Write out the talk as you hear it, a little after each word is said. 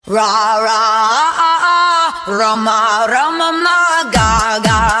Ra ra, Rama Rama ma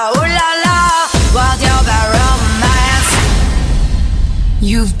Gaga, ooh la la, what's your bad romance?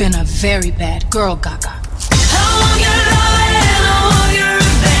 You've been a very bad girl, Gaga.